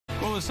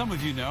Well, as some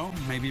of you know,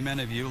 maybe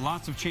many of you,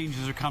 lots of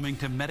changes are coming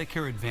to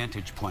Medicare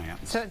Advantage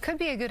plans. So it could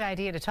be a good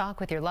idea to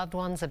talk with your loved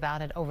ones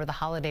about it over the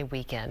holiday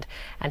weekend.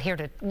 And here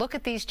to look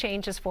at these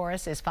changes for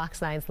us is Fox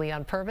 9's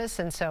Leon Purvis.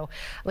 And so,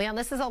 Leon,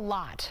 this is a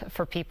lot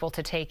for people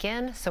to take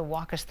in, so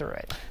walk us through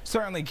it.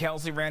 Certainly,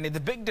 Kelsey, Randy. The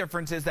big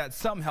difference is that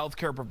some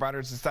healthcare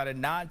providers decided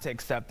not to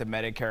accept the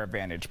Medicare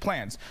Advantage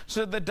plans.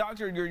 So the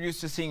doctor you're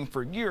used to seeing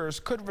for years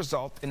could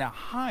result in a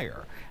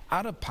higher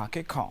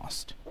out-of-pocket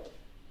cost.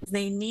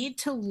 They need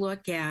to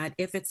look at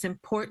if it's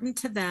important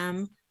to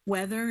them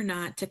whether or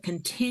not to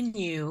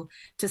continue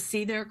to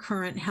see their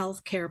current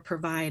health care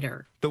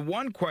provider. The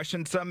one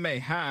question some may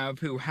have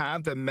who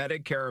have the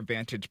Medicare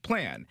Advantage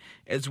plan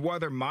is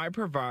whether my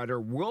provider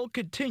will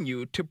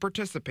continue to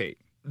participate.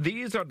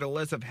 These are the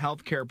list of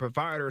health care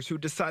providers who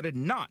decided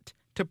not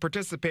to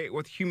participate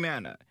with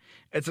Humana.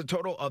 It's a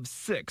total of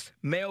 6.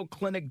 Mayo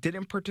Clinic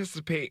didn't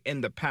participate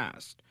in the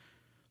past.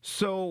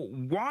 So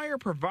why are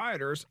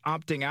providers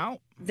opting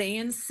out? They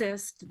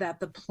insist that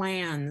the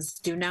plans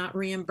do not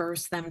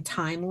reimburse them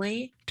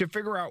timely. To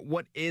figure out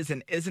what is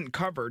and isn't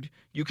covered,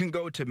 you can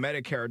go to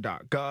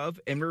Medicare.gov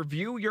and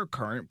review your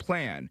current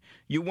plan.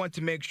 You want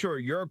to make sure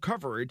your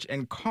coverage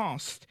and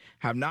costs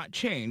have not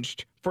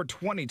changed for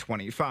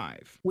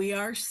 2025. We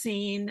are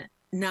seeing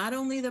not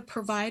only the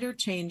provider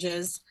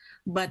changes,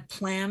 but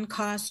plan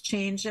cost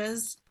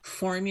changes,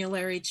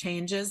 formulary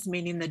changes,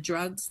 meaning the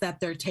drugs that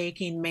they're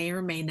taking may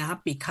or may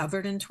not be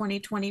covered in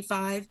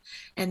 2025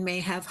 and may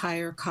have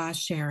higher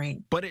cost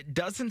sharing. But it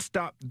doesn't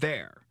stop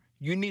there.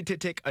 You need to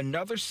take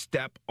another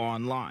step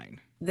online.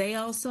 They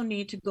also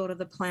need to go to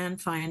the plan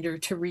finder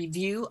to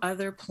review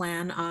other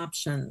plan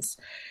options.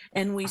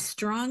 And we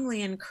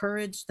strongly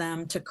encourage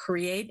them to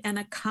create an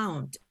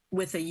account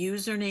with a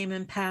username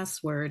and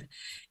password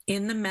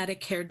in the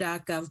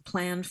Medicare.gov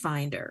Plan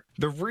Finder.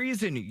 The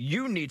reason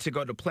you need to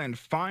go to Plan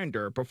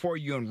Finder before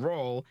you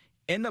enroll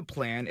in the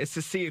plan is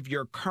to see if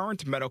your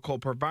current medical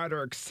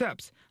provider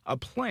accepts a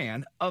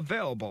plan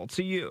available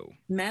to you.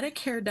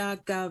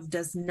 Medicare.gov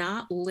does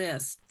not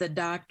list the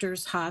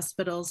doctors,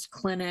 hospitals,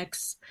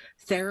 clinics,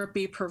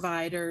 therapy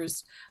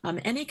providers,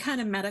 any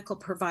kind of medical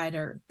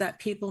provider that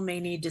people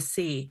may need to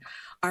see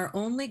are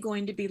only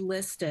going to be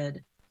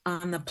listed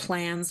on the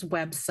plan's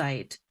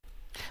website.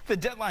 The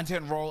deadline to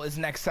enroll is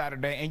next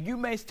Saturday, and you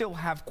may still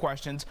have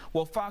questions.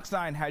 Well, Fox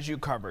 9 has you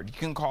covered. You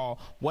can call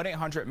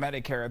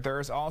 1-800-MEDICARE.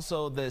 There's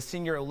also the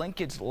senior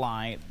linkage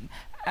line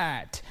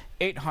at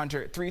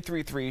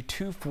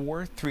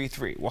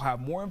 800-333-2433. We'll have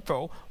more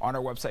info on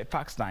our website,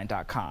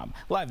 fox9.com.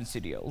 Live in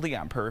studio,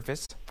 Leon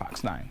Purvis,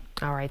 Fox 9.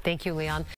 All right, thank you, Leon.